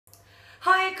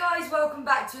guys, welcome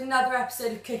back to another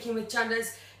episode of Cooking with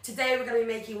Chunders. Today we're going to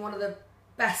be making one of the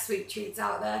best sweet treats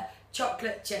out there,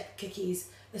 chocolate chip cookies.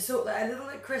 The sort that are a little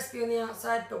bit crispy on the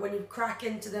outside, but when you crack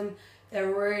into them,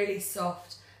 they're really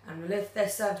soft. And if they're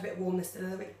served a bit warm, they're still a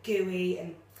little bit gooey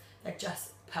and they're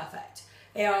just perfect.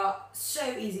 They are so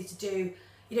easy to do.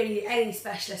 You don't need any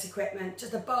specialist equipment,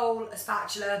 just a bowl, a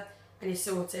spatula, and you're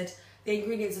sorted. The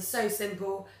ingredients are so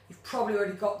simple. You've probably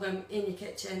already got them in your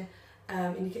kitchen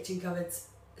cupboards.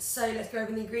 So let's go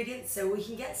over the ingredients so we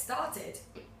can get started.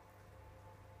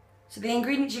 So the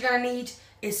ingredients you're going to need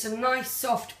is some nice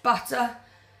soft butter,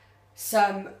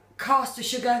 some caster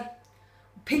sugar,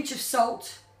 a pinch of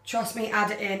salt. Trust me,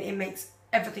 add it in, it makes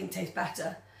everything taste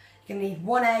better. You're going to need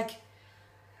 1 egg,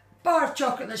 a bar of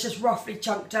chocolate that's just roughly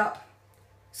chunked up,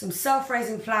 some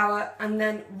self-raising flour, and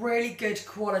then really good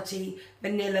quality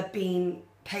vanilla bean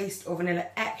paste or vanilla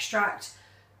extract.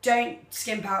 Don't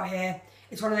skimp out here.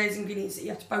 It's one of those ingredients that you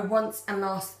have to buy once and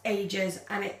last ages,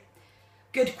 and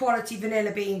good quality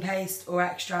vanilla bean paste or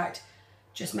extract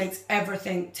just makes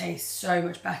everything taste so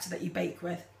much better that you bake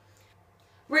with.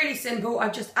 Really simple.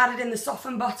 I've just added in the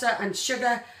softened butter and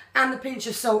sugar and the pinch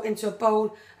of salt into a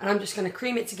bowl, and I'm just going to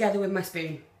cream it together with my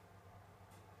spoon.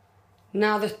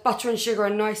 Now the butter and sugar are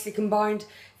nicely combined.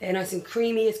 They're nice and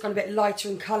creamy. It's gone a bit lighter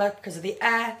in colour because of the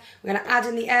air. We're going to add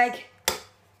in the egg.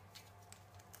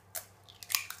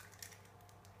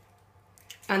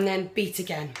 And then beat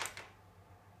again.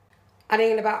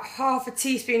 Adding in about half a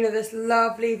teaspoon of this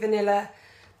lovely vanilla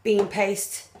bean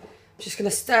paste. Just going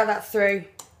to stir that through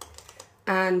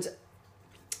and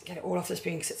get it all off the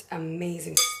spoon because it's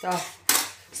amazing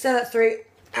stuff. Stir that through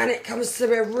and it comes to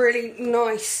a really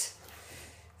nice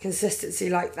consistency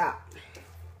like that.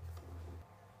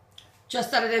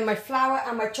 Just added in my flour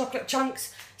and my chocolate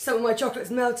chunks. Some of my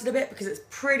chocolate's melted a bit because it's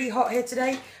pretty hot here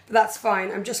today, but that's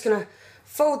fine. I'm just going to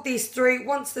fold these through.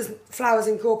 Once the flour's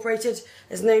incorporated,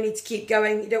 there's no need to keep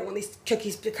going. You don't want these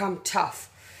cookies to become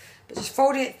tough. But just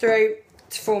folding it through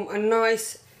to form a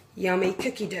nice, yummy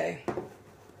cookie dough.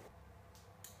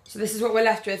 So this is what we're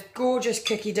left with. Gorgeous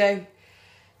cookie dough.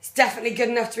 It's definitely good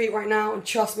enough to eat right now, and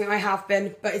trust me, I have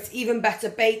been, but it's even better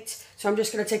baked. So I'm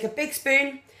just going to take a big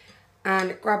spoon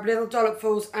and grab little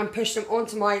dollopfuls and push them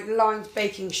onto my lined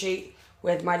baking sheet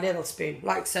with my little spoon,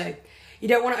 like so. You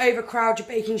don't want to overcrowd your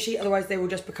baking sheet, otherwise they will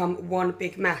just become one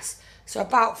big mess. So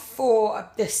about 4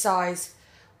 of this size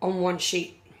on one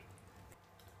sheet.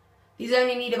 These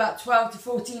only need about 12 to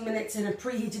 14 minutes in a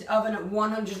preheated oven at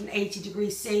 180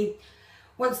 degrees C.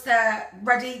 Once they're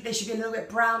ready, they should be a little bit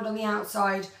browned on the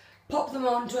outside. Pop them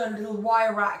onto a little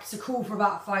wire rack to cool for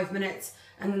about 5 minutes,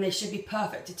 and then they should be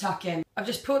perfect to tuck in. I've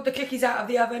just pulled the cookies out of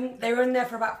the oven. They were in there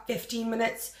for about 15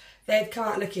 minutes. They've come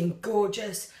out looking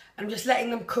gorgeous. I'm just letting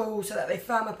them cool so that they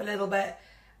firm up a little bit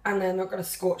and they're not going to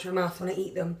scorch my mouth when I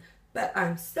eat them. But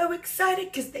I'm so excited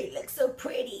because they look so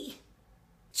pretty.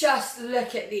 Just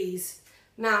look at these.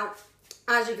 Now,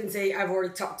 as you can see, I've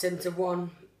already topped into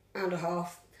 1.5.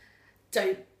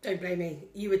 Don't blame me.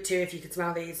 You would too if you could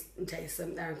smell these and taste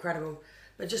them. They're incredible.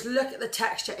 But just look at the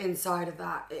texture inside of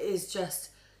that. It is just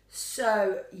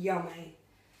so yummy.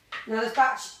 Now this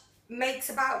batch makes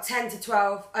about 10 to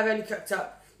 12. I've only cooked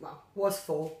up, well, was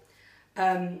 4.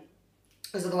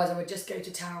 Because otherwise I would just go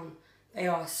to town. They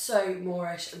are so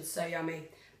moreish and so yummy.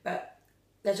 But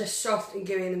they're just soft and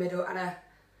gooey in the middle, and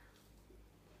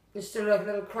there's still a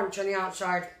little crunch on the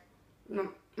outside. In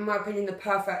my opinion, the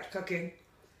perfect cookie.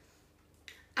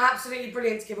 Absolutely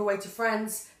brilliant to give away to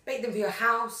friends. Bake them for your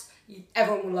house.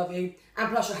 Everyone will love you. And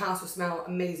plus your house will smell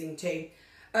amazing too.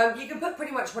 You can put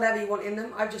pretty much whatever you want in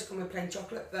them. I've just gone with plain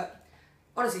chocolate, but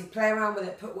honestly, play around with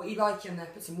it. Put what you like in there.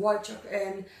 Put some white chocolate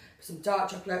in, put some dark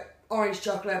chocolate, orange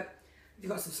chocolate. If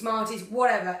you've got some Smarties,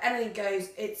 whatever, anything goes.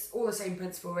 It's all the same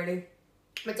principle, really.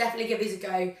 But definitely give these a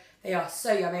go. They are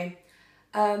so yummy.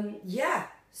 Yeah,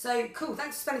 so cool.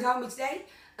 Thanks for spending time with me today.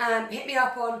 Hit me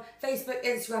up on Facebook,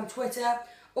 Instagram, Twitter,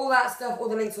 all that stuff. All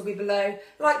the links will be below.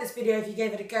 Like this video if you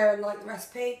gave it a go and like the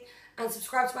recipe. And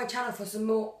subscribe to my channel for some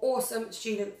more awesome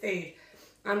student food.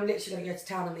 I'm literally going to go to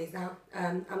town on these now.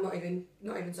 I'm not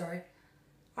even sorry.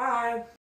 Bye.